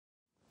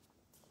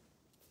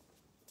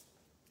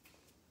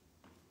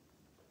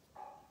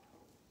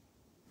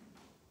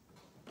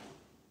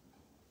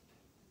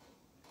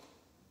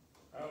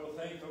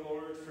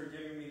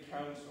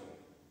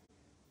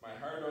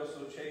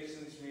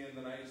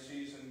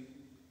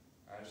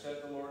I have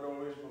set the Lord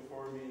always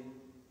before me.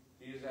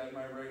 He is at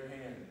my right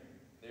hand.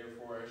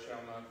 Therefore I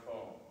shall not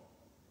fall.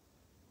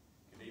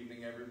 Good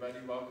evening, everybody.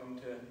 Welcome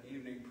to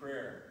evening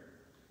prayer.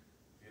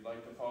 If you'd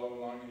like to follow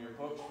along in your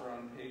books, we're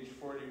on page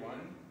 41.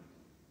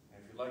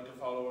 And if you'd like to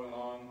follow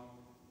along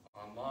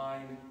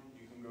online,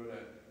 you can go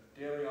to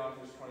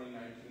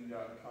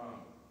dailyoffice2019.com.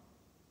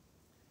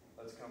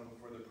 Let's come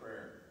before the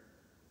prayer.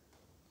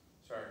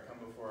 Come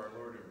before our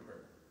Lord in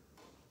prayer.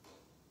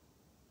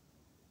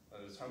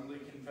 Let us humbly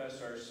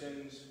confess our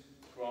sins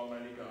to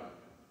Almighty God.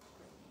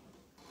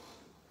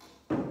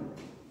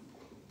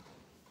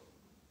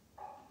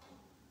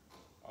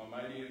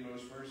 Almighty and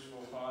most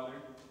merciful Father,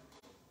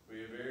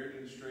 we have erred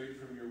and strayed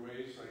from your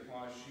ways like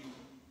lost sheep.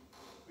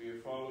 We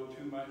have followed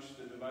too much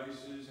the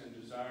devices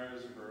and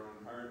desires of our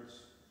own hearts.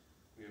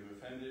 We have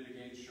offended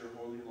against your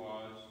holy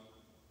laws.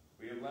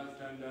 We have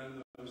left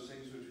undone those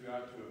things which we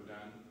ought to have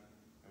done,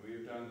 and we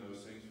have done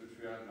those things which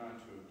we ought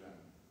not to have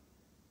done.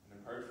 And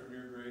apart from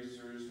your grace,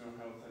 there is no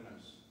health in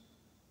us.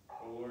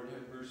 O Lord,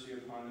 have mercy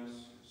upon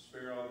us.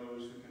 Spare all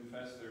those who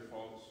confess their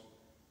faults.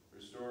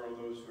 Restore all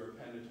those who are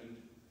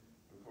penitent,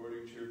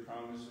 according to your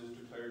promises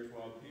declared to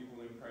all people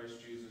in Christ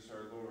Jesus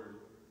our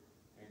Lord.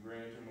 And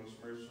grant, O most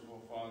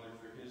merciful Father,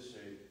 for his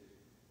sake,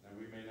 that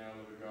we may now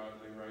live a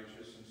godly,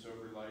 righteous, and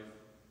sober life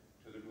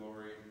to the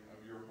glory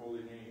of your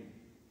holy name.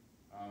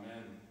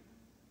 Amen.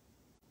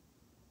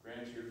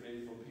 Grant to your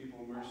faithful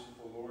people,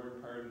 merciful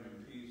Lord, pardon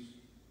and peace,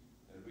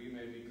 that we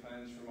may be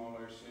cleansed from all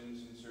our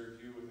sins and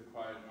serve you with a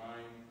quiet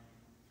mind,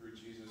 through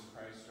Jesus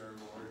Christ our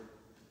Lord.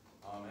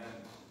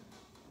 Amen.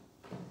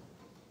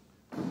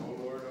 O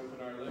Lord, open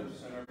our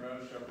lips, and our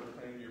mouth shall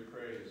proclaim your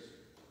praise.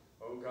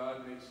 O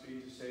God, make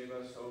speed to save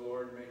us. O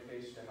Lord, make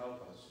haste to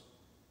help us.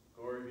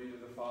 Glory be to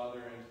the Father,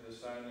 and to the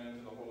Son, and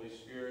to the Holy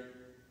Spirit,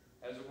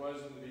 as it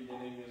was in the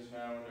beginning, is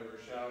now, and ever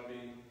shall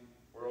be,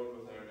 world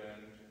without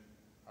end.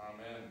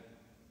 Amen.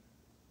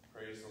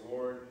 Praise the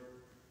Lord.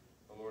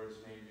 The Lord's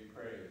name be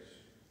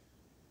praised.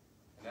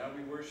 And now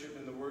we worship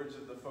in the words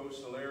of the Phos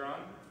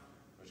Hilaron,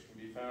 which can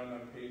be found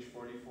on page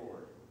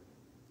 44.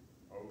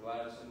 O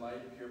gladsome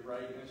light, pure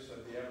brightness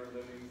of the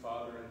ever-living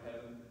Father in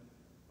heaven,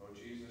 O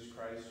Jesus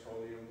Christ,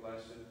 holy and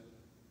blessed,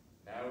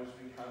 now as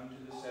we come to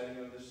the setting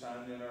of the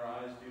sun and our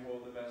eyes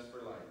behold the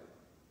vesper light,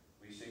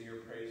 we sing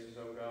your praises,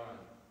 O God,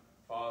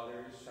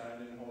 Father,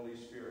 Son, and Holy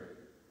Spirit.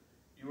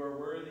 You are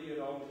worthy at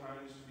all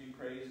times to be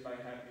praised by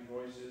happy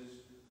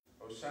voices,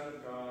 O Son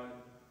of God,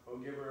 O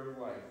Giver of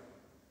life,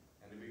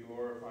 and to be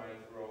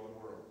glorified through all the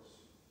worlds.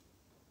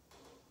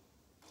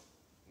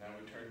 Now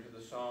we turn to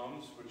the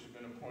Psalms, which have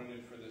been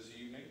appointed for this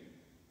evening.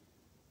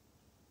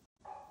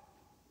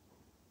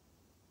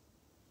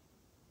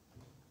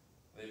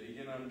 They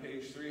begin on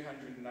page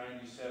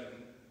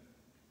 397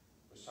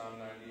 with Psalm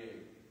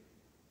 98.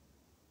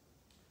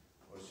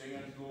 O sing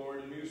unto the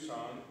Lord a new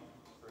song,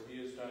 for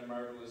he has done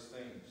marvelous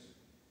things.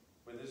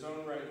 With his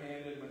own right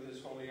hand and with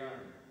his holy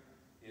arm,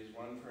 he has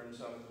won for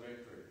himself the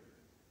victory.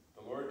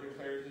 The Lord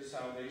declared his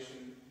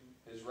salvation,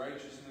 his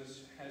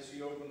righteousness has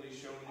he openly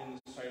shown in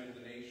the sight of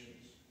the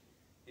nations.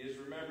 He has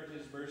remembered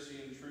his mercy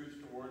and truth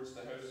towards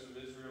the house of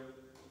Israel,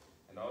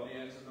 and all the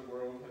ends of the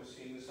world have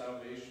seen the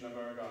salvation of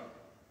our God.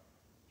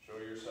 Show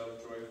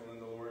yourself joyful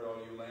in the Lord,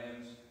 all you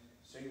lands.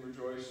 Sing,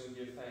 rejoice, and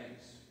give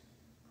thanks.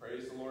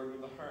 Praise the Lord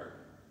with the harp.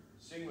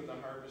 Sing with the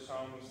harp a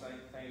song of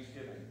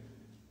thanksgiving,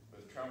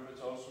 with trumpets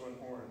also and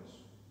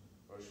horns.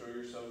 O show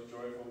yourself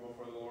joyful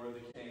before the Lord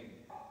the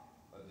King.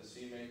 Let the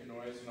sea make a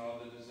noise and all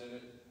that is in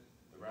it,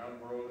 the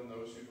round world and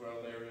those who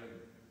dwell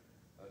therein.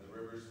 Let the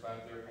rivers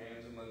clap their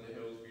hands, and let the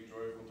hills be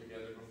joyful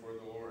together before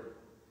the Lord.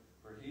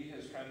 For he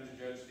has come to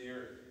judge the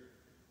earth.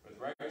 With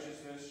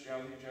righteousness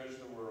shall he judge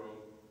the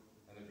world,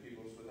 and the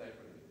peoples with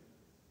equity.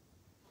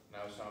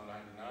 Now Psalm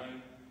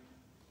 99.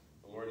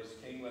 The Lord is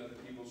king, let the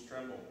peoples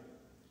tremble.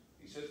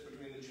 He sits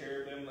between the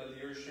cherubim, let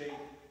the earth shake.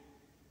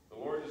 The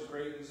Lord is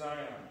great in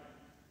Zion,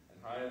 and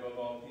high above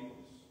all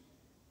peoples.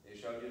 They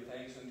shall give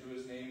thanks unto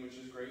his name, which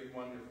is great and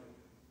wonderful.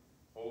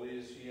 Holy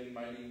is he and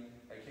mighty,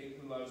 a king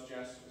who loves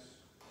justice.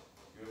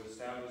 You have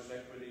established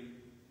equity.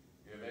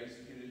 You have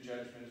executed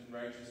judgment and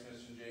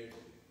righteousness in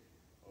Jacob.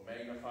 O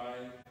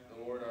magnify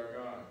the Lord our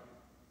God,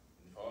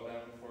 and fall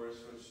down before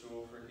his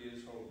footstool, for he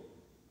is holy.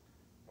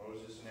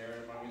 Moses and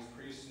Aaron among his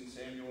priests, and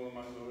Samuel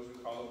among those who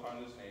call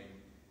upon his name.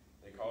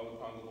 They called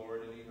upon the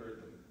Lord, and he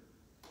heard them.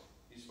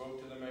 He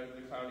spoke to them out of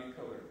the cloudy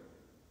pillar,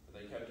 for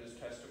they kept his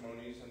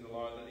testimonies and the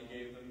law that he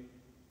gave them.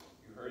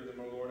 You heard them,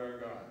 O Lord our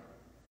God.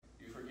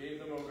 You forgave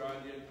them, O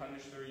God, yet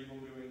punished their evil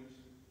doings.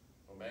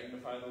 O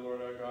magnify the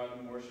Lord our God,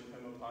 and worship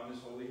him upon his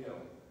holy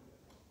hill,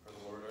 for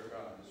the Lord our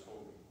God is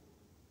holy.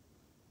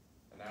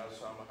 And now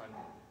Psalm 100.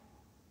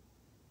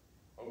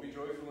 O be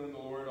joyful in the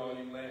Lord, all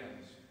you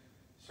lands.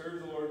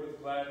 Serve the Lord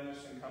with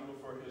gladness, and come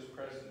before his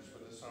presence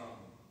with a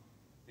song.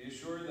 Be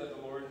assured that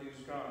the Lord, he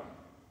is God.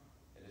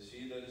 It is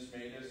he that has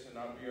made us, and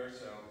not we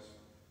ourselves.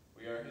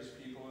 We are his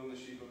people and the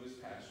sheep of his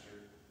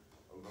pasture.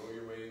 O go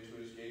your way into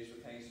his gates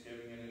with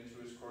thanksgiving, and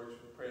into his courts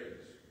with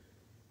praise.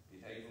 Be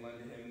thankful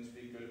unto him, and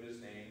speak good of his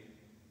name.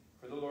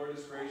 For the Lord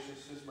is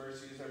gracious, his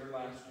mercy is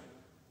everlasting.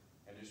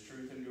 and his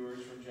truth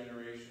endures from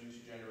generation to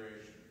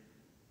generation.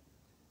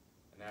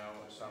 And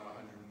now Psalm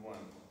 101.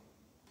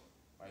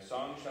 My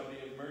song shall be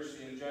of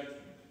mercy and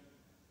judgment.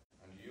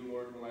 Unto you,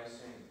 Lord, will I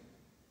sing.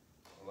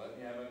 Oh, let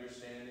me have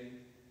understanding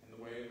in the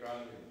way of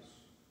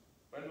godliness.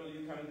 When will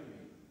you come to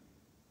me?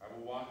 I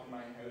will walk in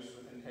my house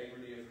with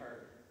integrity of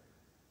heart.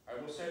 I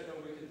will set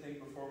no wicked thing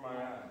before my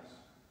eyes.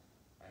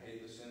 I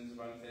hate the sins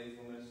of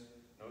unfaithfulness.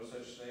 No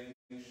such thing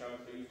shall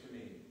cleave to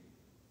me.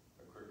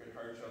 A crooked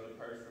heart shall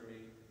depart from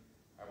me.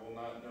 I will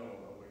not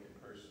know a wicked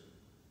person.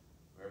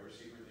 Whoever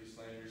secretly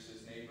slanders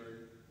his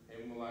neighbor,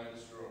 him will I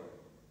destroy.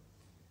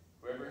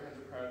 Whoever has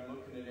a proud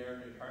look and an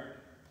arrogant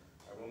heart,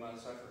 I will not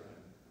suffer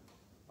him.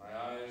 My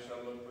eyes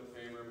shall look with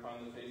favor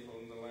upon the faithful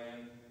in the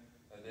land,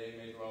 that they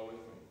may dwell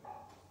with me.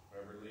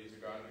 Whoever leads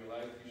a godly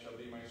life, he shall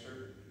be my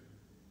servant.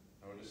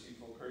 No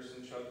deceitful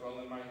person shall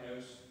dwell in my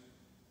house.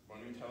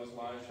 One who tells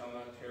lies shall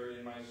not tarry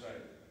in my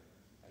sight.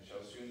 I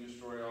shall soon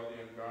destroy all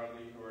the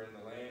ungodly who are in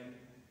the land,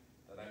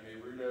 that I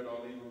may root out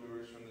all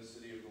evildoers from the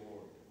city of the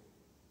Lord.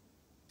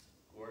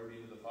 Glory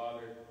be to the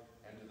Father,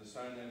 and to the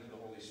Son, and to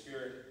the Holy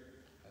Spirit,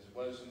 as it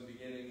was in the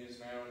beginning, is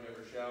now, and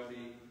ever shall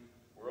be,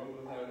 world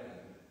without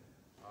end.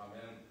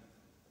 Amen.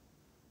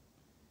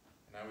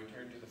 And now we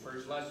turn to the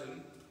first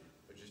lesson,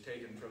 which is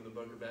taken from the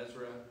book of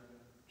Ezra,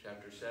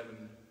 chapter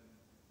 7,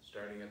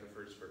 starting at the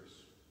first verse.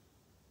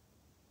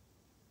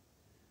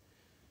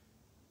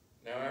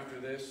 Now after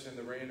this, in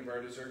the reign of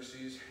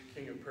Artaxerxes,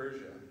 king of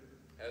Persia,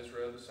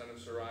 Ezra, the son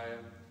of Sariah,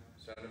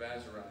 son of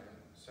Azariah,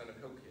 son of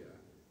Hilkiah,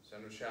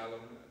 son of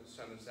Shallum,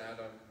 son of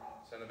Zadok,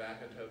 son of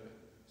Ahitub,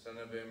 son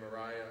of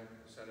Amariah,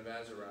 son of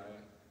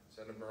Azariah,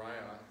 son of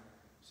Moriah,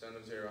 son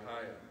of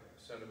Zerahiah,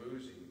 son of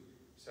Uzi,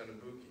 son of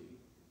Buki,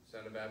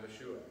 son of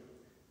Abishua,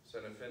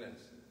 son of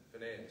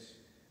Phinehas,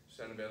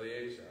 son of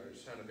Eleazar,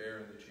 son of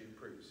Aaron the chief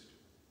priest.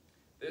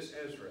 This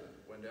Ezra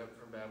went up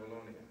from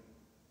Babylonia.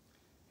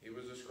 He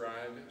was a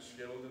scribe,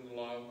 skilled in the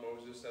law of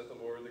Moses that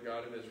the Lord, the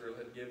God of Israel,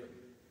 had given.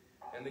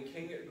 And the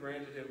king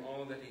granted him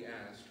all that he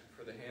asked,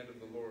 for the hand of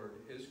the Lord,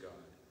 his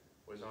God,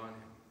 was on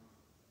him.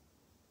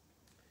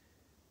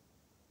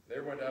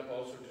 There went up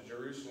also to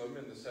Jerusalem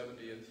in the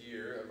 70th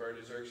year of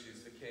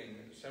Artaxerxes the king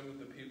some of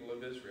the people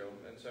of Israel,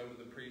 and some of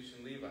the priests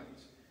and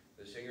Levites,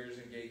 the singers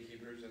and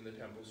gatekeepers and the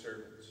temple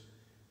servants.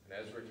 And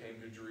Ezra came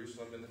to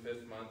Jerusalem in the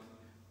 5th month,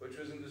 which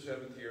was in the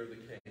 7th year of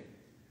the king.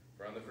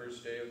 For on the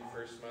first day of the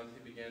 1st month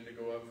he began to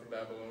go up from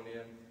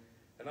Babylonia,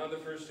 and on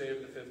the 1st day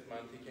of the 5th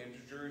month he came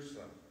to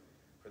Jerusalem,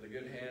 for the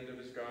good hand of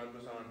his God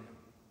was on him.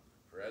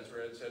 For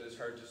Ezra had set his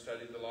heart to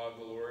study the law of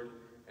the Lord,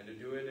 and to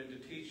do it, and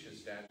to teach his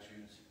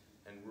statutes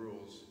and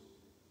rules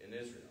in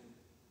Israel.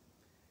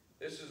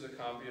 This is a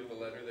copy of the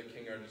letter that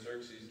King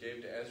Artaxerxes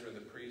gave to Ezra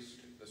the priest,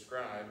 the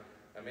scribe,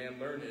 a man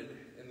learned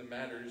in the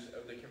matters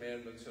of the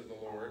commandments of the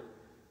Lord,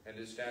 and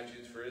his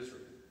statutes for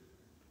Israel.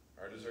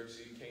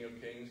 Artaxerxes, king of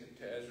kings,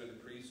 to Ezra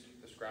the priest,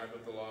 the scribe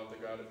of the law of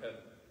the God of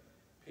heaven,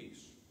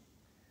 peace.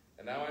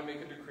 And now I make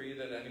a decree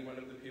that any one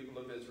of the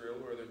people of Israel,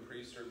 or the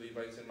priests or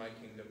Levites in my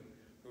kingdom,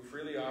 who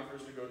freely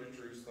offers to go to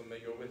Jerusalem, may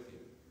go with you.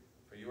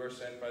 For you are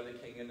sent by the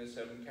king and his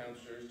 7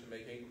 counselors to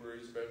make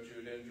inquiries about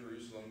Judah and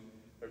Jerusalem,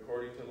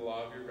 according to the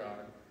law of your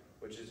God,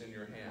 which is in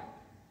your hand,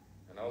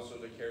 and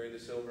also to carry the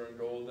silver and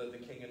gold that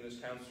the king and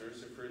his counselors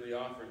have freely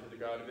offered to the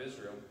God of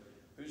Israel,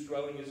 whose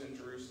dwelling is in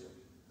Jerusalem,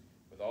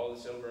 with all the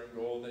silver and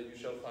gold that you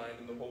shall find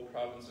in the whole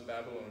province of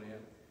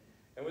Babylonia,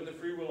 and with the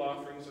freewill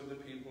offerings of the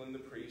people and the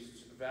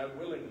priests, vowed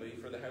willingly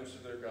for the house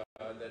of their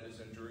God that is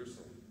in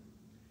Jerusalem.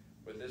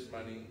 With this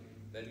money,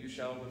 then you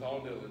shall with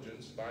all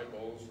diligence buy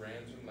bulls,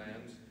 rams, and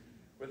lambs,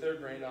 with their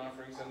grain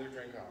offerings and their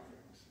drink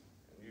offerings.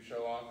 And you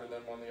shall offer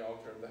them on the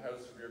altar of the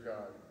house of your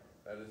God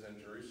that is in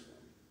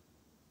Jerusalem.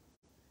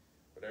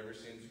 Whatever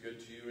seems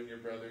good to you and your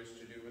brothers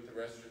to do with the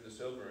rest of the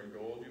silver and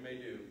gold, you may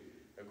do,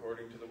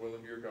 according to the will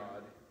of your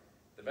God.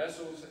 The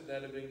vessels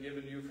that have been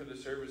given you for the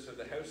service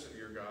of the house of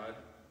your God,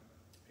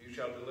 you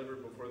shall deliver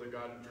before the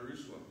God of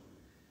Jerusalem.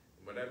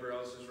 And whatever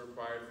else is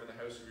required for the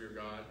house of your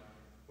God,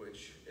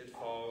 which it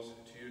falls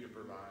to you to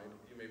provide,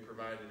 you may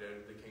provide it out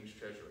of the king's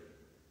treasury.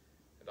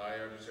 And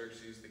I,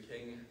 Artaxerxes the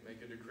king, make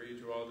a decree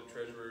to all the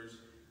treasurers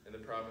in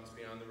the province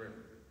beyond the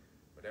river.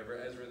 Whatever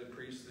Ezra the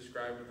priest, the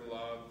scribe of the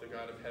law of the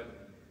God of heaven,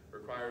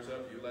 requires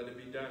of you, let it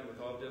be done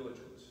with all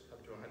diligence, up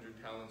to 100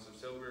 talents of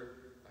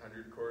silver,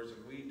 100 cores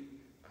of wheat,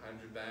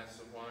 100 baths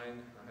of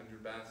wine,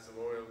 100 baths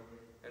of oil,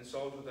 and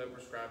salt without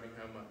prescribing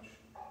how much.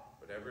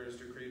 Whatever is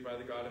decreed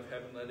by the God of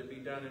heaven, let it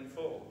be done in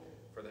full,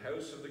 for the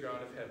house of the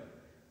God of heaven,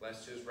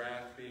 lest his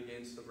wrath be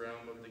against the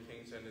realm of the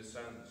kings and his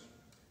sons.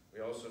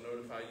 We also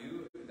notify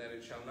you that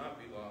it shall not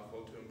be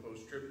lawful to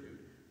impose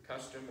tribute,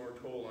 custom, or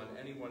toll on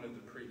any one of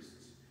the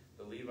priests,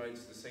 the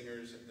Levites, the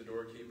singers, the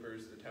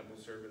doorkeepers, the temple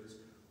servants,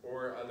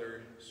 or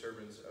other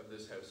servants of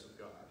this house of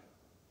God.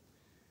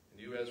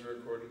 And you, Ezra,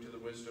 according to the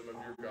wisdom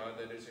of your God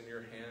that is in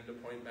your hand,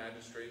 appoint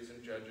magistrates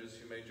and judges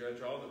who may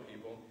judge all the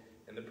people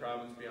in the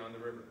province beyond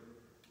the river,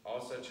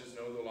 all such as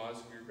know the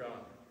laws of your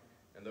God.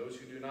 And those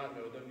who do not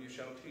know them you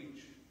shall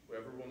teach.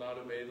 Whoever will not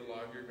obey the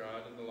law of your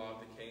God and the law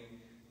of the king,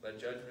 let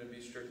judgment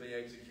be strictly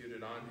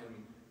executed on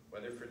him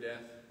whether for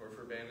death, or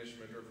for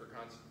banishment, or for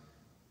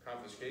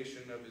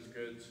confiscation of his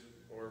goods,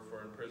 or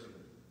for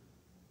imprisonment.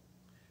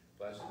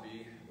 Blessed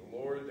be the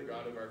Lord, the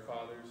God of our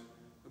fathers,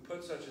 who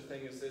put such a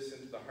thing as this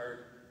into the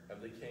heart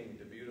of the king,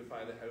 to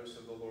beautify the house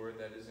of the Lord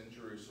that is in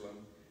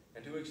Jerusalem,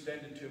 and who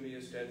extended to me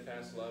a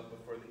steadfast love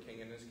before the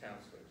king and his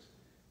counselors,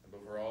 and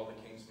before all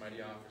the king's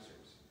mighty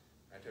officers.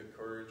 I took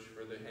courage,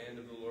 for the hand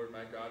of the Lord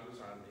my God was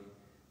on me,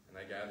 and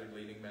I gathered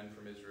leading men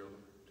from Israel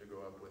to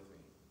go up with me.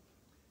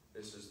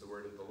 This is the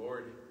word of the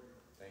Lord.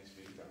 Thanks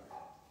be to God.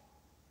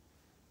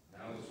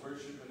 Now let's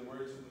worship in the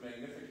words of the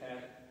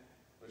Magnificat,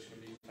 which can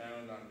be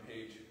found on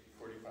page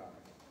 45.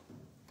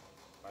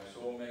 My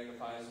soul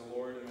magnifies the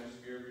Lord, and my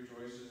spirit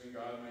rejoices in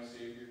God my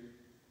Savior.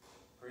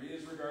 For he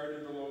has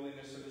regarded the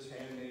lowliness of his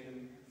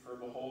handmaiden. For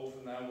behold,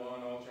 from now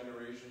on all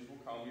generations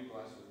will call me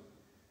blessed.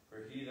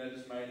 For he that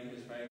is mighty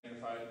has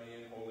magnified me,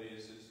 and holy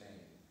is his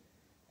name.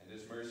 And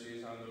his mercy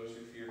is on those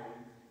who fear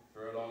him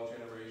throughout all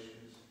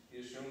generations.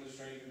 He has shown the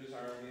strength of his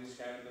arm. He has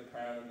scattered the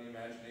proud in the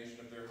imagination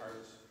of their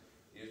hearts.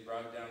 He has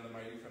brought down the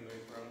mighty from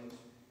their thrones,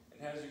 and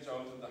has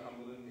exalted the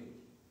humble and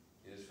meek.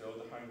 He has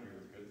filled the hungry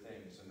with good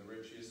things, and the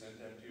rich he has sent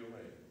empty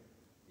away.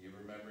 He,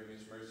 remembering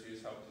his mercy,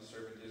 has helped his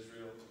servant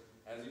Israel,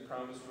 as he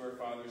promised to our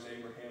fathers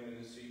Abraham and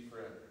his seed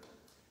forever.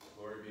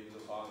 Glory be to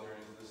the Father,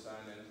 and to the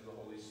Son, and to the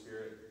Holy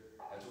Spirit,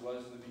 as it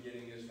was in the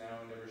beginning, is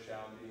now, and ever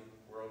shall be,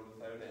 world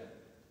without end.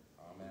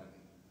 Amen.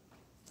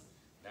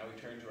 Now we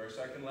turn to our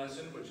second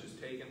lesson, which is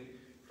taken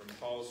from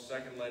Paul's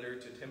second letter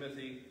to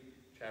Timothy,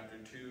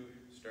 chapter 2,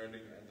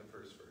 starting at the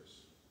first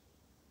verse.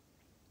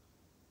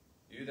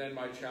 You then,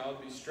 my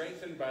child, be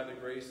strengthened by the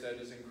grace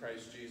that is in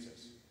Christ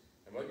Jesus.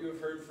 And what you have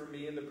heard from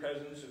me in the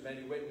presence of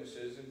many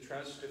witnesses,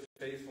 entrust to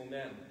faithful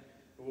men,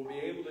 who will be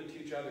able to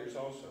teach others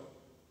also.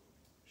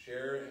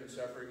 Share in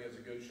suffering as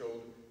a good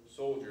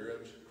soldier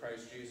of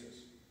Christ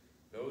Jesus.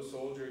 No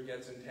soldier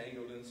gets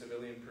entangled in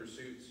civilian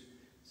pursuits,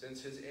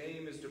 since his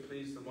aim is to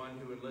please the one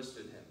who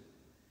enlisted him.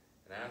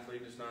 An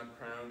athlete is not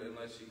crowned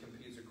unless he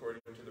competes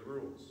according to the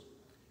rules.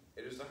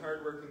 It is the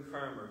hard-working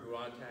farmer who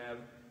ought to have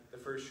the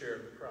first share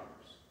of the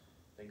crops.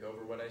 Think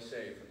over what I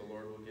say, for the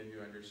Lord will give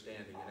you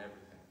understanding in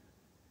everything.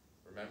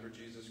 Remember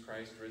Jesus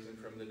Christ, risen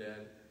from the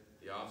dead,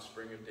 the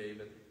offspring of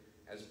David,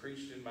 as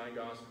preached in my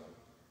gospel,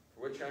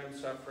 for which I am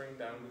suffering,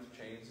 bound with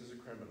chains as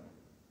a criminal.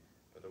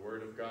 But the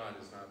word of God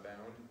is not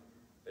bound.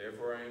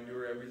 Therefore I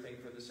endure everything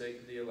for the sake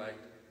of the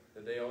elect,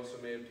 that they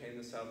also may obtain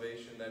the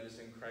salvation that is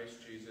in Christ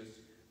Jesus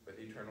with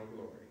eternal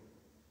glory.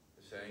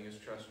 The saying is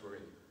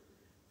trustworthy.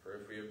 For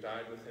if we have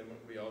died with him,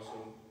 we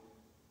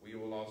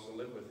will also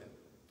live with him.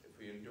 If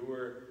we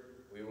endure,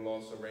 we will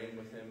also reign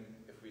with him.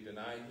 If we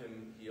deny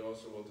him, he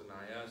also will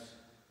deny us.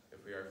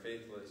 If we are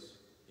faithless,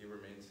 he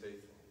remains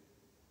faithful,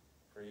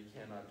 for he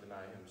cannot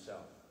deny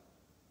himself.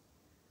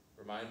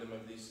 Remind them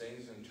of these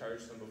things and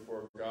charge them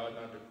before God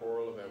not to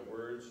quarrel about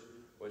words,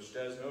 which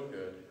does no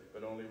good,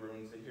 but only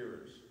ruins the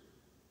hearers.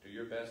 Do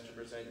your best to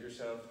present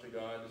yourself to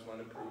God as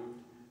one approved,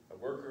 a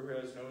worker who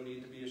has no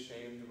need to be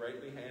ashamed,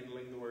 rightly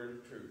handling the word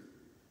of truth.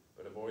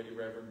 But avoid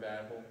irreverent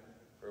babble,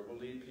 for it will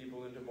lead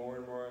people into more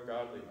and more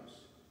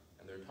ungodliness,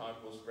 and their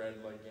talk will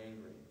spread like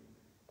gangrene.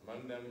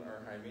 Among them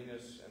are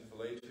Hymenaeus and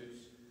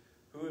Philetus,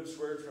 who have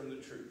swerved from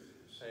the truth,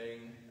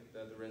 saying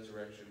that the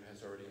resurrection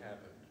has already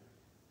happened.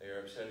 They are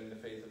upsetting the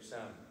faith of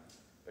some.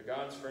 But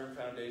God's firm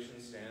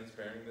foundation stands,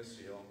 bearing the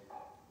seal.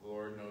 The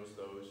Lord knows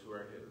those who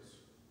are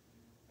his.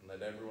 And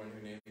let everyone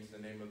who names the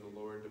name of the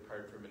Lord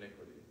depart from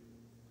iniquity.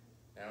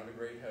 Now in a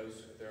great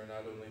house there are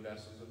not only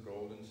vessels of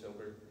gold and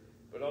silver,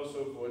 but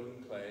also of wood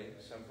and clay,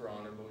 some for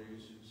honorable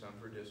use, some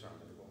for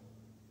dishonorable.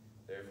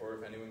 Therefore,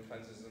 if anyone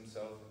cleanses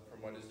himself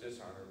from what is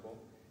dishonorable,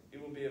 he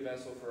will be a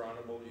vessel for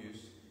honorable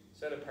use,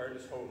 set apart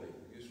as holy,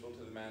 useful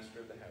to the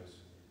master of the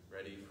house,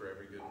 ready for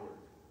every good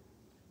work.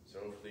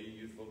 So flee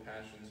youthful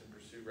passions and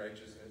pursue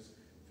righteousness,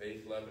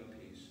 faith, love, and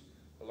peace,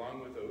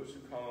 along with those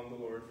who call on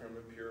the Lord from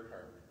a pure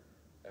heart.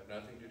 Have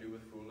nothing to do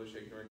with foolish,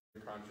 ignorant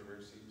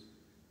controversies.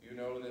 You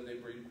know that they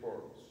breed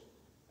quarrels.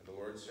 And the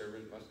Lord's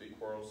servant must be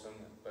quarrelsome,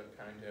 but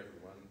kind to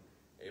everyone,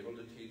 able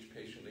to teach,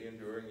 patiently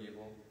enduring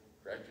evil,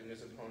 correcting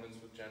his opponents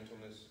with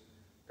gentleness.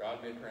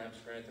 God may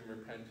perhaps grant them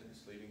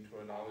repentance, leading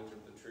to a knowledge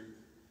of the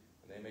truth,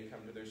 and they may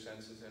come to their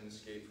senses and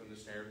escape from the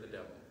snare of the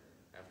devil,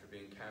 after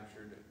being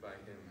captured by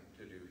him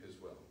to do his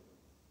will.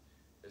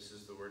 This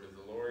is the word of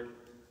the Lord.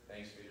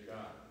 Thanks be to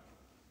God.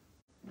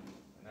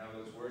 And now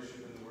let's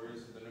worship in the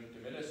words of the Nunc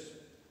Dimittis,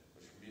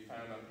 which can be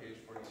found on page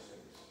 46.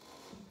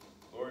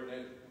 Lord,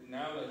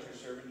 now let your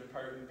servant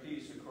depart in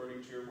peace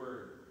according to your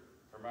word.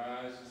 For my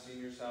eyes have seen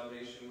your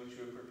salvation, which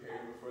you have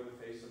prepared before the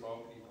face of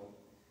all people.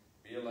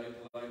 Be a light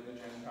to lighten the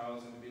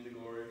Gentiles, and to be the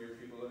glory of your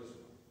people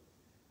Israel.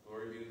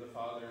 Glory be to the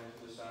Father, and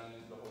to the Son,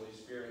 and to the Holy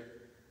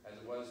Spirit, as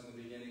it was in the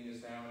beginning,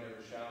 is now, and ever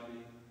shall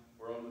be,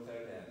 world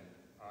without end.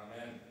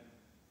 Amen.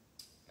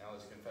 Now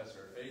let's confess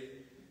our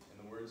faith in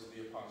the words of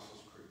the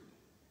Apostles' Creed.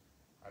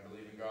 I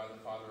believe in God,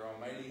 the Father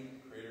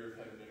Almighty, creator of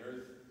heaven and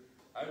earth.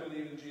 I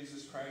believe in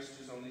Jesus Christ,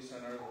 his only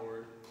Son, our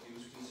Lord. He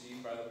was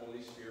conceived by the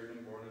Holy Spirit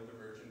and born of the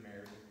Virgin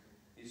Mary.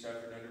 He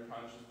suffered under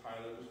Pontius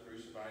Pilate, was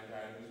crucified,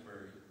 died, and was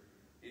buried.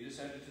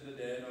 descended to the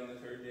dead. On the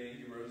third day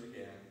he rose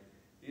again.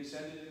 He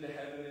ascended into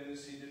heaven and is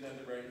seated at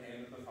the right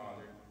hand of the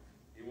Father.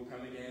 He will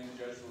come again to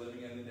judge the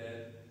living and the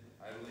dead.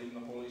 I believe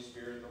in the Holy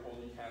Spirit, the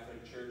Holy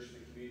Catholic Church,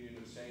 the communion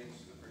of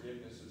saints, the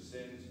forgiveness of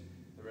sins,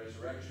 the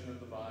resurrection of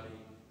the body,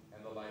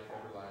 and the life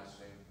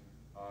everlasting.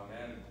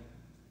 Amen.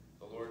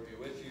 The Lord be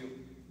with you,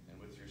 and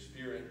with your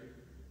spirit.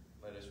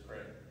 Let us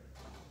pray.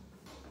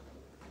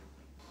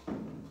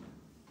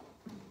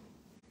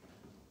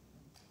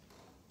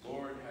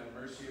 Lord, have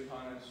mercy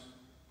upon us.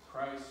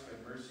 Christ,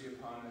 have mercy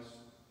upon us.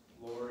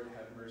 Lord,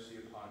 have mercy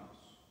upon us.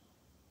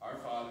 Our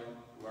Father,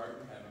 who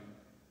art in heaven,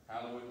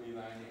 hallowed be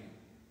thy name.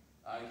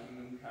 Thy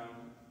kingdom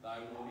come,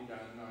 thy will be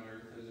done on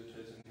earth as it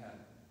is in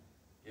heaven.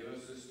 Give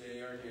us this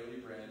day our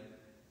daily bread,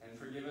 and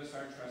forgive us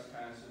our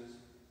trespasses,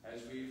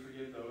 as we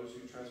forgive those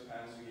who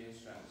trespass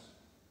against us.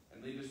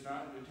 And lead us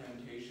not into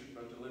temptation,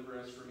 but deliver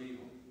us from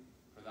evil.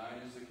 For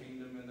thine is the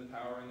kingdom, and the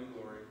power, and the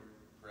glory,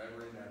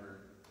 forever and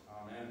ever.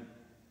 Amen.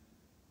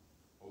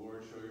 O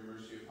Lord, show your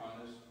mercy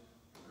upon us,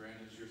 and grant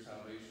us your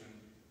salvation.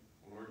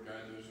 O Lord,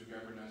 guide those who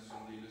govern us,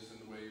 and lead us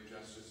in the way of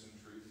justice and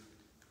truth.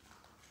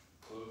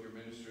 Clothe your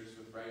ministers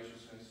with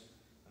righteousness,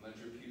 and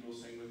let your people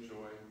sing with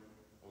joy.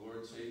 O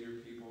Lord, save your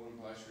people and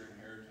bless your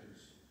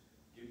inheritance.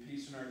 Give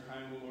peace in our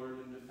time, O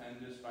Lord, and defend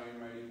us by your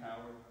mighty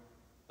power.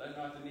 Let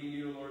not the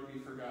needy, O Lord,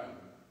 be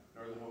forgotten,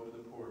 nor the hope of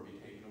the poor be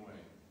taken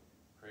away.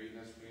 Create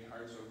in us clean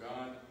hearts, O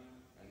God,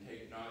 and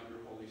take not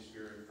your Holy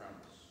Spirit from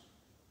us.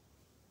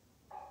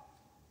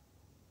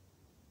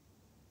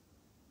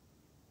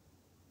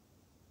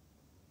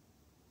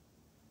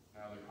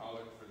 Now the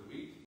collect for the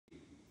week.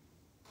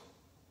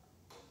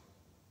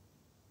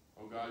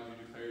 O God, you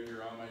declared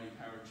your almighty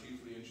power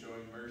chiefly in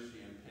showing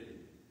mercy and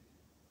pity.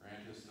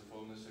 Grant us the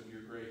fullness of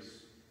your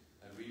grace,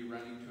 that we,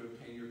 running to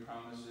obtain your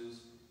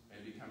promises, may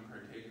become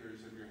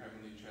partakers of your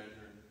heavenly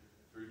treasure,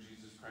 through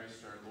Jesus Christ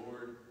our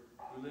Lord,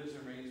 who lives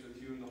and reigns with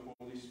you in the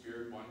Holy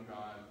Spirit, one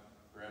God,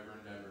 forever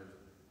and ever.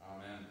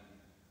 Amen.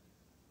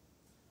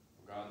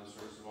 O God, the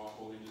source of all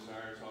holy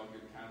desires, all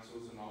good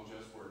counsels, and all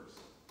just works,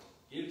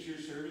 give to your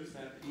servants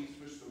that peace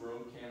which the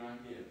world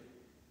cannot give,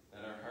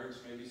 that our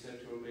hearts may be set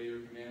to obey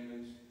your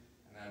commandments,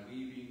 and that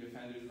we, being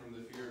defended from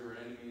the fear of our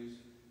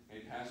enemies, may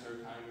pass our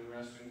time in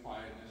rest and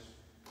quietness,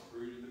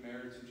 through the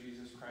merits of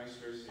Jesus Christ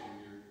our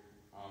Savior.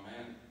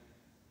 Amen.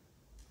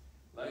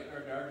 Lighten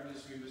our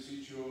darkness, we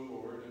beseech you, O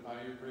Lord, and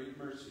by your great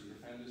mercy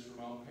defend us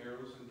from all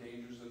perils and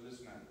dangers of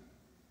this night.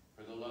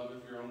 For the love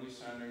of your only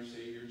Son, our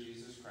Savior,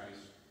 Jesus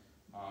Christ.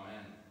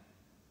 Amen.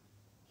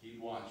 Keep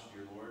watch,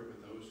 dear Lord,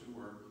 with those who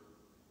work,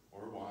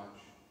 or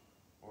watch,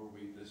 or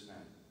weep this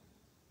night.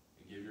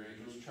 And give your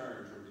angels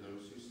charge over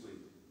those who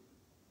sleep.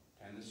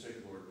 Tend the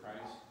sick, Lord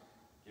Christ.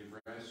 Give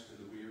rest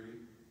to the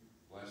weary.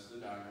 Bless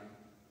the dying.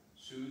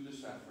 Soothe the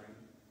suffering.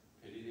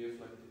 Pity the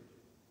afflicted.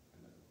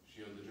 And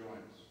shield the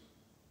joyous.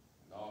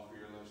 And all for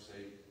your love's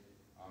sake.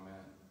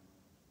 Amen.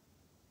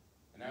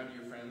 And now,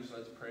 dear friends,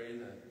 let's pray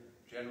the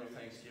general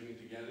thanksgiving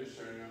together,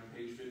 starting on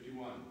page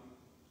 51.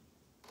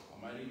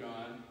 Almighty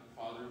God,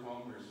 Father of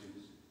all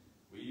mercies,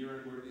 we,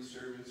 your unworthy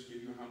servants,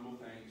 give you humble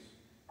thanks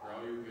for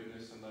all your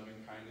goodness and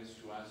loving kindness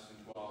to us and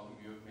to all whom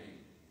you have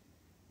made.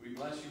 We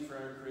bless you for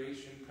our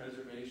creation,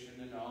 preservation,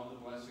 and all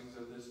the blessings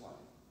of this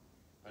life,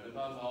 but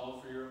above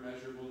all for your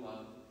immeasurable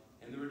love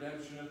in the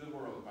redemption of the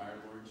world by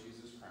our Lord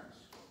Jesus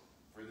Christ,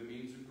 for the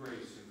means of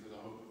grace and for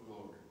the hope of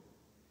glory.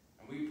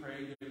 And we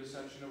pray, give us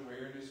such an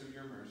awareness of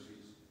your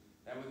mercies,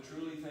 that with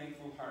truly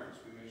thankful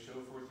hearts we may show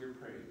forth your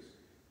praise,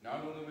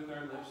 not only with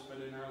our lips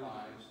but in our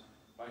lives,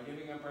 by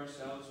giving up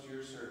ourselves to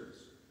your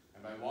service,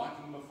 and by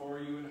walking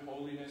before you in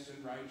holiness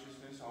and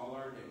righteousness all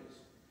our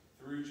days,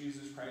 through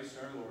Jesus Christ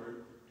our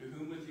Lord, to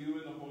whom with you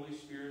and the Holy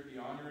Spirit be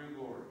honor and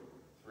glory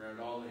throughout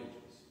all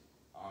ages.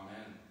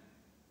 Amen.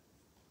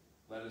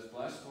 Let us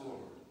bless the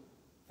Lord.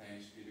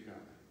 Thanks be to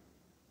God.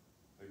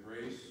 The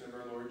grace of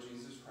our Lord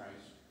Jesus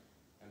Christ,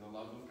 and the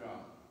love of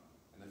God,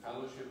 and the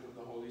fellowship of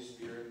the Holy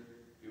Spirit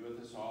be with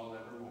us all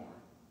evermore.